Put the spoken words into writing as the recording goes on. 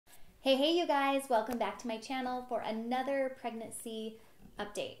Hey you guys, welcome back to my channel for another pregnancy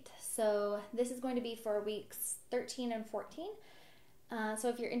update. So this is going to be for weeks 13 and 14. So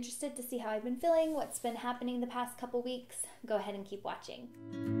if you're interested to see how I've been feeling, what's been happening the past couple weeks, go ahead and keep watching.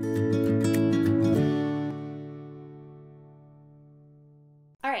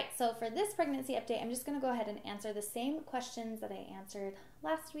 Alright, so for this pregnancy update, I'm just going to go ahead and answer the same questions that I answered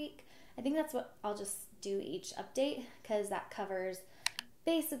last week. I think that's what I'll just do each update because that covers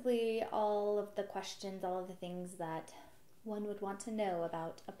basically all of the questions, all of the things that one would want to know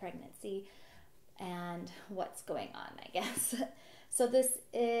about a pregnancy and what's going on, I guess. So this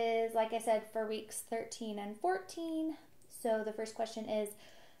is, like I said, for weeks 13 and 14. So the first question is,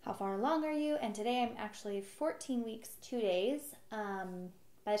 how far along are you? And today I'm actually 14 weeks, 2 days.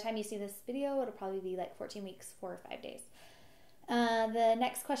 By the time you see this video, it'll probably be like 14 weeks, 4 or 5 days. The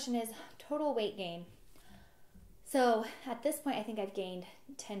next question is total weight gain. So at this point, I think I've gained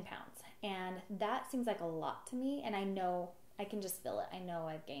 10 pounds, and that seems like a lot to me, and I know, I can just feel it. I know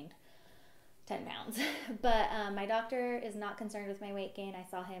I've gained 10 pounds, but my doctor is not concerned with my weight gain. I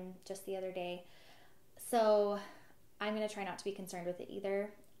saw him just the other day, so I'm going to try not to be concerned with it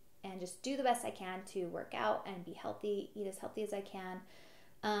either, and just do the best I can to work out and be healthy, eat as healthy as I can,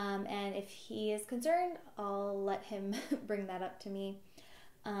 and if he is concerned, I'll let him bring that up to me.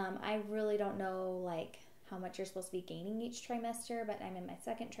 I really don't know, like, how much you're supposed to be gaining each trimester, but I'm in my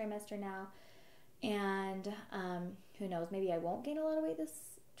second trimester now, and who knows, maybe I won't gain a lot of weight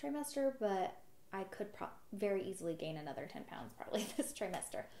this trimester, but I could very easily gain another 10 pounds probably this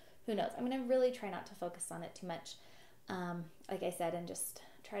trimester. Who knows? I'm going to really try not to focus on it too much, like I said, and just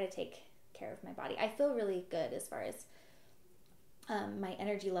try to take care of my body. I feel really good as far as my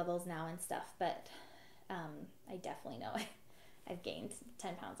energy levels now and stuff, but I definitely know I've gained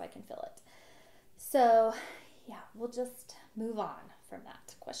 10 pounds. I can feel it. So, yeah, we'll just move on from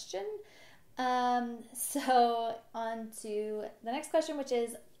that question. So on to the next question, which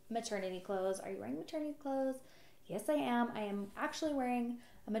is maternity clothes. Are you wearing maternity clothes? Yes, I am. I am actually wearing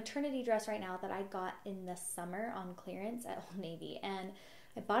a maternity dress right now that I got in the summer on clearance at Old Navy. And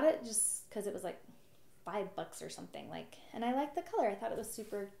I bought it just because it was like $5 or something. And I liked the color. I thought it was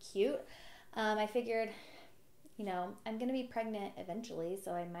super cute. I figured, you know, I'm going to be pregnant eventually,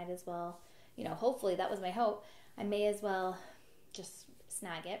 so I might as well, you know, hopefully, that was my hope, I may as well just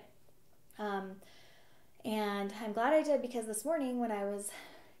snag it. And I'm glad I did, because this morning when I was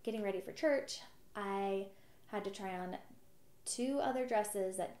getting ready for church, I had to try on 2 other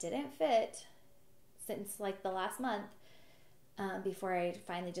dresses that didn't fit since like the last month, before I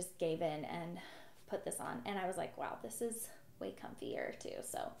finally just gave in and put this on. And I was like, wow, this is way comfier too.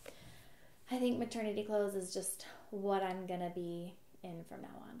 So I think maternity clothes is just what I'm gonna be in from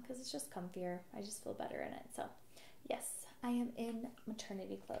now on, because it's just comfier. I just feel better in it. So yes, I am in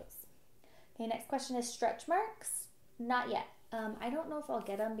maternity clothes. Okay, next question is stretch marks. Not yet. I don't know if I'll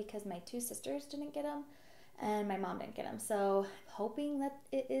get them because my 2 sisters didn't get them and my mom didn't get them. So I'm hoping that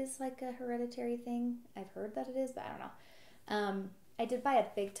it is like a hereditary thing. I've heard that it is, but I don't know. I did buy a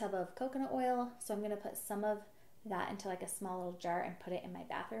big tub of coconut oil, so I'm going to put some of that into like a small little jar and put it in my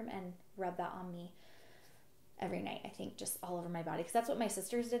bathroom and rub that on me every night, I think, just all over my body, because that's what my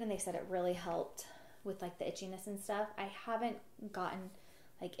sisters did, and they said it really helped with like the itchiness and stuff. I haven't gotten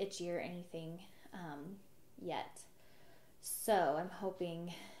like itchy or anything yet, so I'm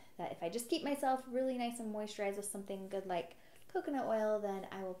hoping that if I just keep myself really nice and moisturized with something good like coconut oil, then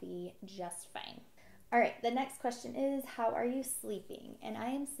I will be just fine. All right, the next question is, how are you sleeping? And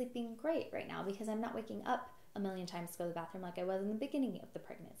I am sleeping great right now because I'm not waking up a million times to go to the bathroom like I was in the beginning of the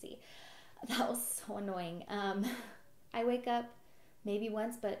pregnancy. That was so annoying. I wake up maybe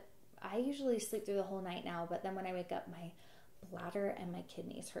once, but I usually sleep through the whole night now. But then when I wake up, my bladder and my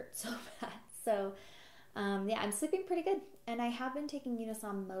kidneys hurt so bad. So, yeah, I'm sleeping pretty good. And I have been taking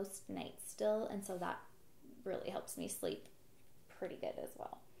Unisom most nights still. And so that really helps me sleep pretty good as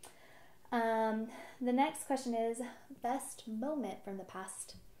well. The next question is best moment from the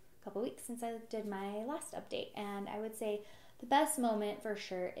past couple weeks since I did my last update. And I would say the best moment for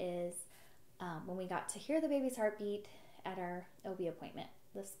sure is when we got to hear the baby's heartbeat at our OB appointment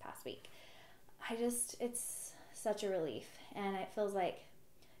this past week. It's such a relief. And it feels like,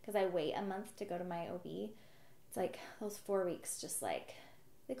 because I wait a month to go to my OB, it's like those 4 weeks just like,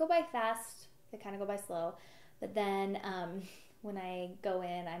 they go by fast, they kind of go by slow. But then when I go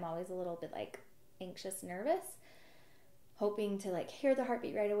in, I'm always a little bit like anxious, nervous, hoping to like hear the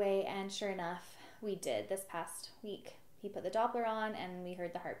heartbeat right away. And sure enough, we did this past week. He put the Doppler on and we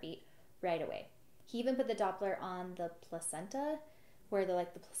heard the heartbeat right away. He even put the Doppler on the placenta, where the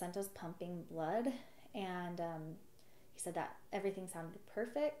placenta's pumping blood, and he said that everything sounded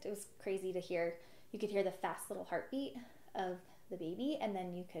perfect. It was crazy to hear. You could hear the fast little heartbeat of the baby, and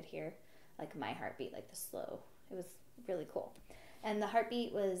then you could hear like my heartbeat, like the slow. It was really cool. And the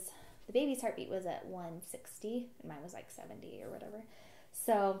baby's heartbeat was at 160, and mine was like 70 or whatever.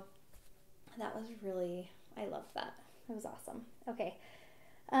 So that was I loved that. It was awesome. Okay.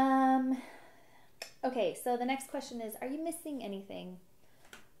 Okay, so the next question is, are you missing anything?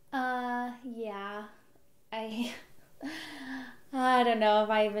 Yeah. I don't know if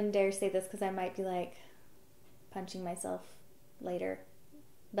I even dare say this because I might be like punching myself later.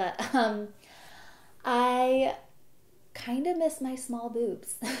 But I kind of miss my small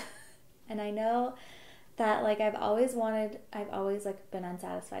boobs. And I know that like I've always like been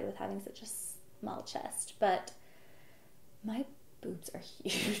unsatisfied with having such a small chest, but my boobs are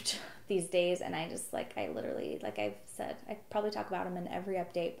huge these days, and I literally, like I've said, I probably talk about them in every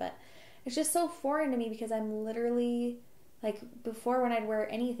update, but it's just so foreign to me because I'm literally, like, before when I'd wear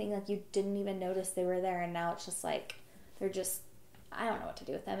anything, like, you didn't even notice they were there, and now it's just like, they're just, I don't know what to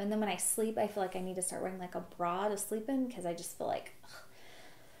do with them. And then when I sleep, I feel like I need to start wearing like a bra to sleep in because I just feel like,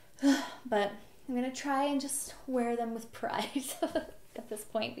 but I'm going to try and just wear them with pride at this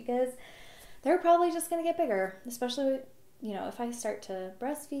point because they're probably just going to get bigger, especially, you know, if I start to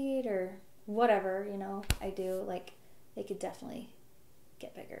breastfeed or whatever, you know, I do, like, they could definitely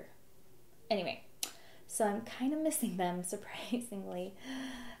get bigger. Anyway, so I'm kind of missing them, surprisingly.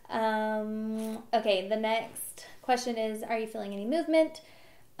 Okay, the next question is, are you feeling any movement?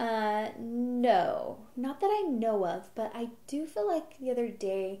 No, not that I know of, but I do feel like the other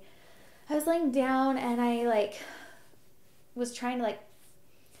day I was laying down and I, like, was trying to, like,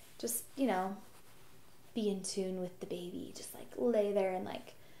 just, you know, be in tune with the baby, just like lay there and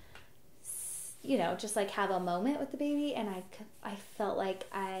like, you know, just like have a moment with the baby. And I felt like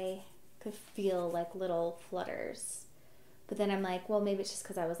I could feel like little flutters, but then I'm like, well, maybe it's just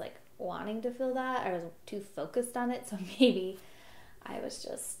because I was like wanting to feel that. I was too focused on it. So maybe I was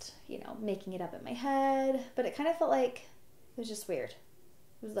just, you know, making it up in my head, but it kind of felt like it was just weird.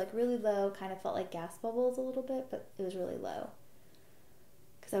 It was like really low, kind of felt like gas bubbles a little bit, but it was really low.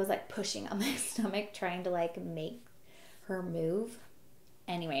 I was like pushing on my stomach trying to like make her move.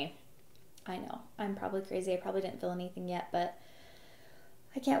 Anyway, I know I'm probably crazy. I probably didn't feel anything yet, but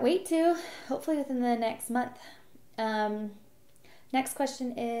I can't wait to, hopefully within the next month. Next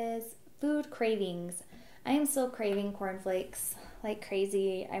question is food cravings. I am still craving cornflakes like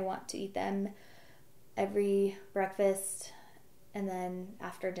crazy. I want to eat them every breakfast and then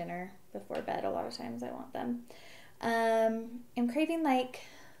after dinner before bed. A lot of times I want them. I'm craving like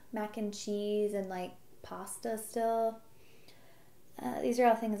mac and cheese and like pasta still. These are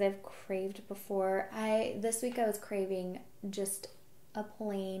all things I've craved before. This week I was craving just a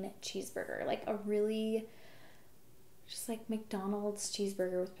plain cheeseburger, like a really just like McDonald's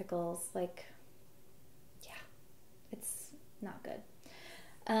cheeseburger with pickles. Like, yeah, it's not good.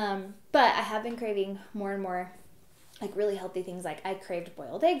 But I have been craving more and more like really healthy things. Like I craved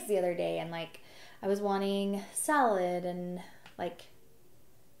boiled eggs the other day, and like I was wanting salad and like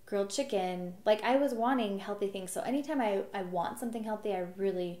grilled chicken. Like I was wanting healthy things. So anytime I want something healthy, I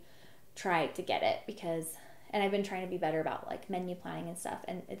really try to get it and I've been trying to be better about like menu planning and stuff.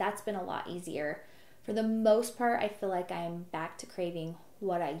 And that's been a lot easier. For the most part, I feel like I'm back to craving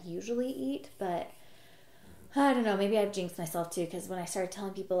what I usually eat, but I don't know, maybe I've jinxed myself too, because when I started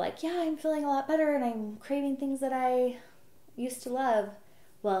telling people like, yeah, I'm feeling a lot better and I'm craving things that I used to love,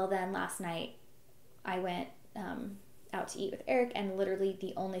 well then last night I went out to eat with Eric, and literally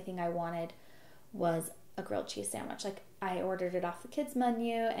the only thing I wanted was a grilled cheese sandwich. Like I ordered it off the kids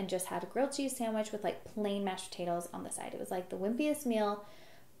menu and just had a grilled cheese sandwich with like plain mashed potatoes on the side. It was like the wimpiest meal,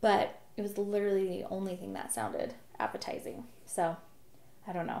 but it was literally the only thing that sounded appetizing. So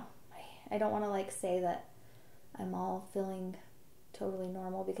I don't know. I don't want to like say that I'm all feeling totally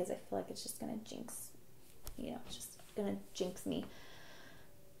normal because I feel like it's just going to jinx, you know, it's just going to jinx me.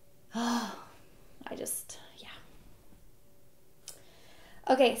 Oh, yeah.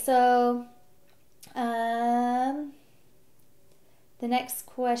 Okay, so the next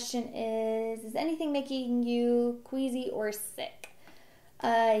question is anything making you queasy or sick?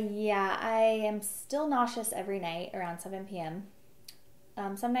 Yeah, I am still nauseous every night around 7 p.m.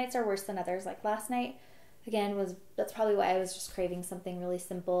 Some nights are worse than others. Like last night, again, that's probably why I was just craving something really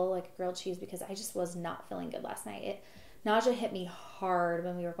simple, like a grilled cheese, because I just was not feeling good last night. Nausea hit me hard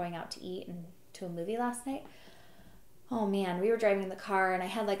when we were going out to eat and to a movie last night. Oh man, we were driving in the car and I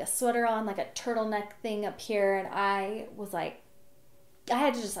had like a sweater on, like a turtleneck thing up here, and I was like, I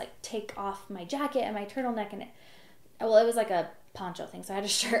had to just like take off my jacket and my turtleneck, and it was like a poncho thing, so I had a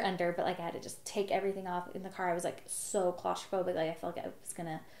shirt under, but like I had to just take everything off in the car. I was like so claustrophobic, like I felt like I was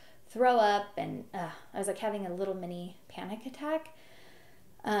gonna throw up, and I was like having a little mini panic attack.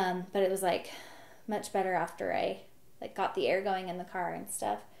 But it was like much better after I like got the air going in the car and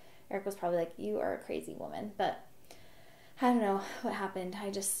stuff. Eric was probably like, "You are a crazy woman," but I don't know what happened. I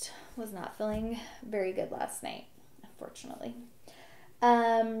just was not feeling very good last night, unfortunately.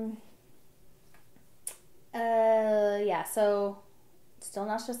 Yeah, so still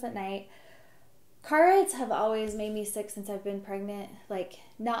nauseous at night. Car rides have always made me sick since I've been pregnant. Like,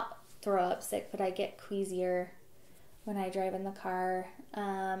 not throw up sick, but I get queasier when I drive in the car.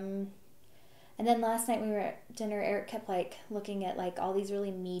 And then last night we were at dinner, Eric kept like looking at like all these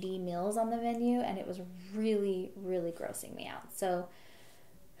really meaty meals on the menu, and it was really, really grossing me out. So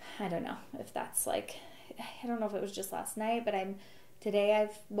I don't know if that's like, I don't know if it was just last night, but today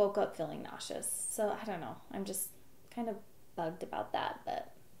I've woke up feeling nauseous. So I don't know. I'm just kind of bugged about that,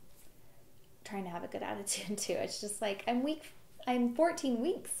 but trying to have a good attitude too. It's just like I'm 14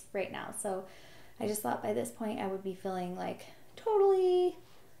 weeks right now. So I just thought by this point I would be feeling like totally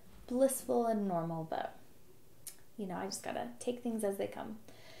blissful and normal, but you know, I just gotta take things as they come.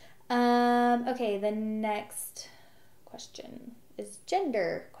 Okay, the next question is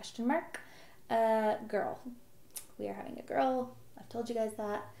gender, question mark. Girl. We are having a girl. I've told you guys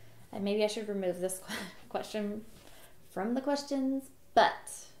that. And maybe I should remove this question from the questions,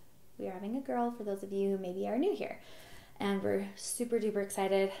 but we are having a girl for those of you who maybe are new here. And we're super duper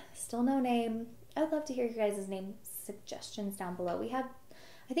excited. Still no name. I'd love to hear your guys' name suggestions down below. We have,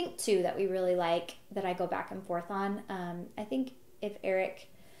 I think, 2 that we really like that I go back and forth on. I think if Eric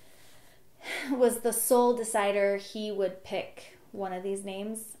was the sole decider, he would pick one of these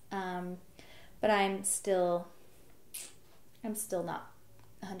names. But I'm still not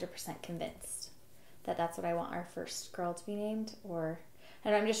 100% convinced that that's what I want our first girl to be named.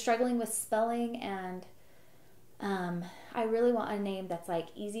 And I'm just struggling with spelling, and I really want a name that's like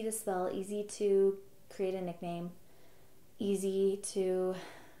easy to spell, easy to create a nickname, easy to,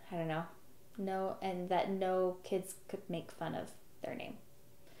 I don't know, and that no kids could make fun of their name.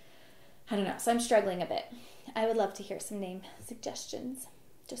 I don't know. So I'm struggling a bit. I would love to hear some name suggestions.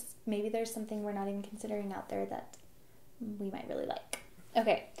 Just maybe there's something we're not even considering out there that we might really like.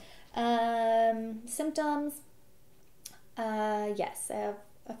 Okay. Symptoms. Yes, I have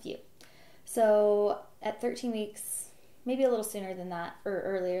a few. So at 13 weeks, maybe a little sooner than that or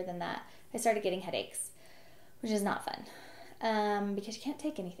earlier than that, I started getting headaches, which is not fun because you can't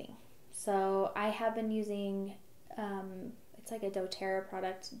take anything. So I have been using, it's like a doTERRA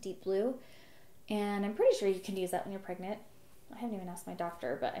product, Deep Blue, and I'm pretty sure you can use that when you're pregnant. I haven't even asked my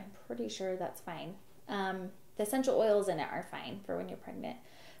doctor, but I'm pretty sure that's fine. The essential oils in it are fine for when you're pregnant,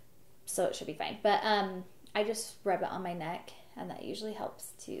 so it should be fine. But I just rub it on my neck, and that usually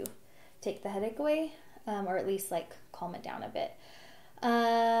helps to take the headache away, or at least like calm it down a bit.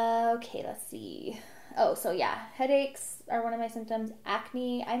 Okay, let's see. Oh, so yeah, headaches are one of my symptoms.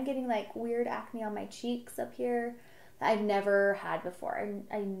 Acne. I'm getting like weird acne on my cheeks up here that I've never had before.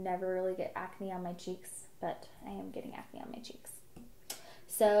 I never really get acne on my cheeks, but I am getting acne on my cheeks.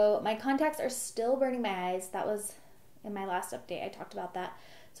 So my contacts are still burning my eyes. That was in my last update. I talked about that.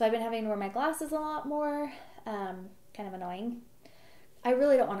 So I've been having to wear my glasses a lot more. Kind of annoying. I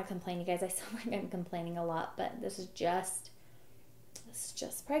really don't want to complain, you guys. I sound like I'm complaining a lot, but this is just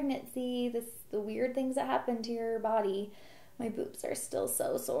pregnancy. The weird things that happen to your body. My boobs are still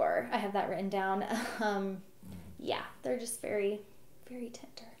so sore. I have that written down. Yeah, they're just very, very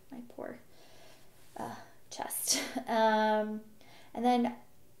tender. My poor chest. And then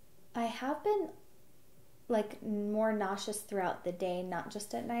I have been like more nauseous throughout the day, not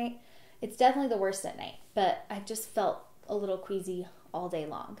just at night. It's definitely the worst at night, but I've just felt a little queasy all day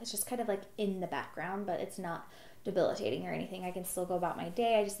long. It's just kind of like in the background, but it's not debilitating or anything. I can still go about my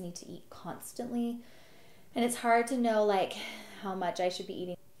day. I just need to eat constantly. And it's hard to know like how much I should be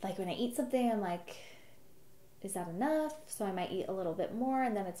eating. Like when I eat something, I'm like, is that enough? So I might eat a little bit more,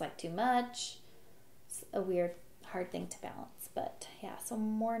 and then it's like too much. It's a weird, hard thing to balance. But yeah, so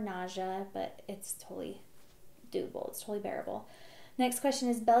more nausea, but it's totally doable. It's totally bearable. Next question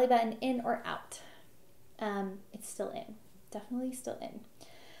is belly button in or out? It's still in. Definitely still in.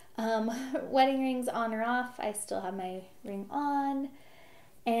 Wedding rings on or off? I still have my ring on.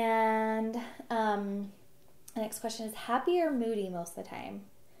 And the next question is happy or moody most of the time?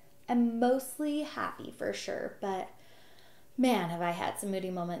 I'm mostly happy for sure, but man, have I had some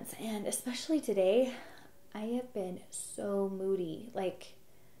moody moments. And especially today, I have been so moody. Like,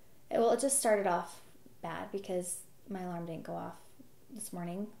 well, it just started off bad because my alarm didn't go off this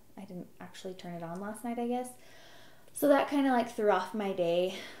morning. I didn't actually turn it on last night, I guess. So that kind of like threw off my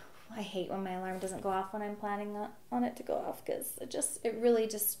day. I hate when my alarm doesn't go off when I'm planning on it to go off, because it really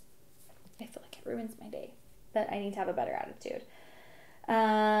just, I feel like it ruins my day. But I need to have a better attitude.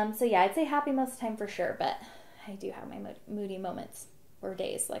 So yeah, I'd say happy most of the time for sure, but I do have my moody moments or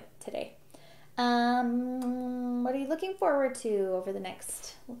days like today. What are you looking forward to over the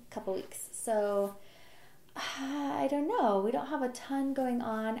next couple weeks? So I don't know. We don't have a ton going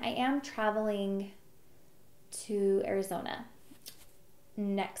on. I am traveling to Arizona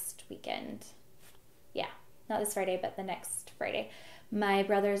next weekend. Yeah, not this Friday, but the next Friday. My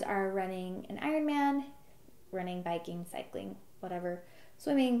brothers are running an Ironman, running, biking, cycling, whatever,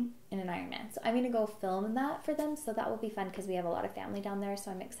 swimming in an Ironman. So I'm going to go film that for them. So that will be fun because we have a lot of family down there.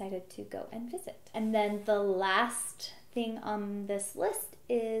 So I'm excited to go and visit. And then the last thing on this list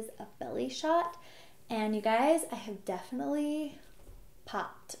is a belly shot. And you guys, I have definitely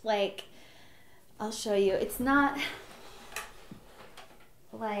popped. Like, I'll show you. It's not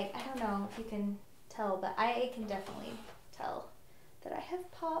like, I don't know if you can tell, but I can definitely tell that I have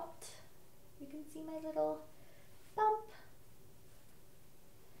popped. You can see my little bump.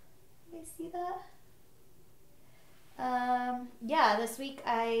 You guys see that? Yeah, this week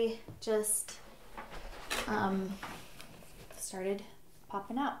I just started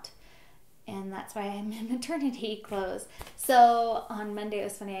popping out. And that's why I'm in maternity clothes. So on Monday, it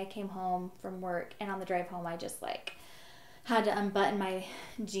was funny, I came home from work, and on the drive home, I just like had to unbutton my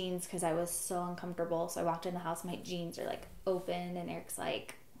jeans because I was so uncomfortable. So I walked in the house, my jeans are like open, and Eric's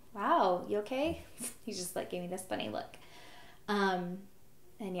like, wow, you okay? He just like gave me this funny look. And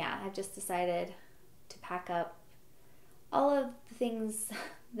yeah, I've just decided to pack up all of the things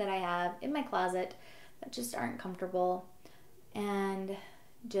that I have in my closet that just aren't comfortable, and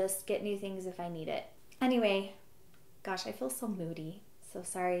just get new things if I need it. Anyway, gosh, I feel so moody. So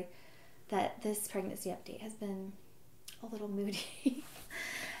sorry that this pregnancy update has been a little moody.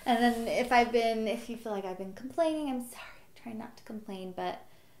 And then if you feel like I've been complaining, I'm sorry. I'm trying not to complain, but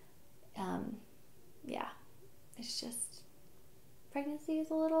yeah, it's just, pregnancy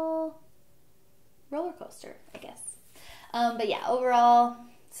is a little roller coaster, I guess. But yeah, overall,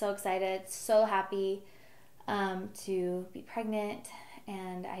 so excited, so happy to be pregnant.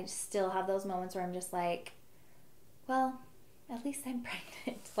 And I still have those moments where I'm just like, well, at least I'm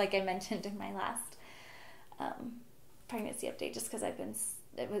pregnant, like I mentioned in my last pregnancy update, just because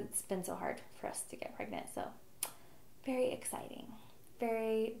it's been so hard for us to get pregnant. So very exciting,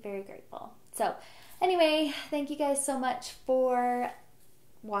 very, very grateful. So anyway, thank you guys so much for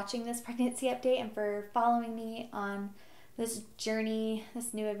watching this pregnancy update and for following me on this journey,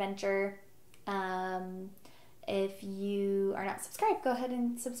 this new adventure. If you are not subscribed, go ahead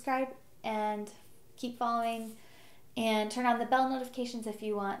and subscribe and keep following, and turn on the bell notifications if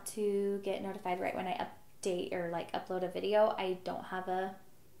you want to get notified right when I update or like upload a video. I don't have a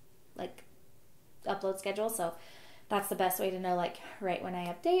like upload schedule, so that's the best way to know like right when I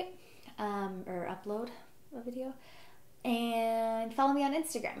update or upload a video. And follow me on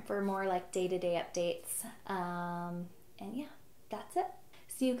Instagram for more like day-to-day updates. And yeah, that's it.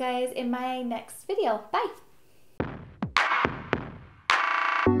 See you guys in my next video. Bye.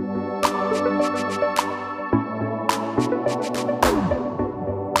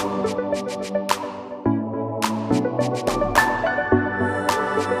 Thank you.